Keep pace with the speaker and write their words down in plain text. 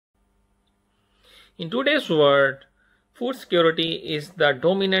In today's world, food security is the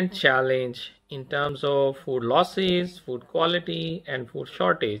dominant challenge in terms of food losses, food quality, and food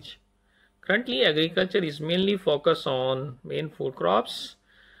shortage. Currently, agriculture is mainly focused on main food crops,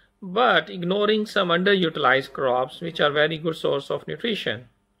 but ignoring some underutilized crops which are very good source of nutrition.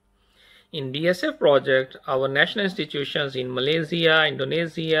 In DSF project, our national institutions in Malaysia,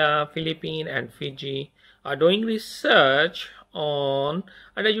 Indonesia, Philippines, and Fiji are doing research on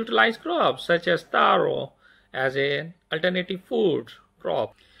underutilized crops such as taro as an alternative food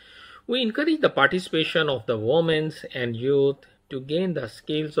crop. We encourage the participation of the women and youth to gain the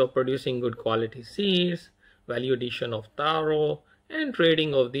skills of producing good quality seeds, value addition of taro, and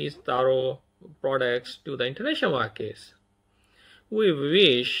trading of these taro products to the international markets. We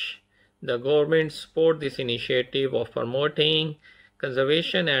wish the government support this initiative of promoting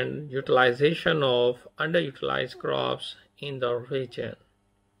conservation and utilization of underutilized crops in the region.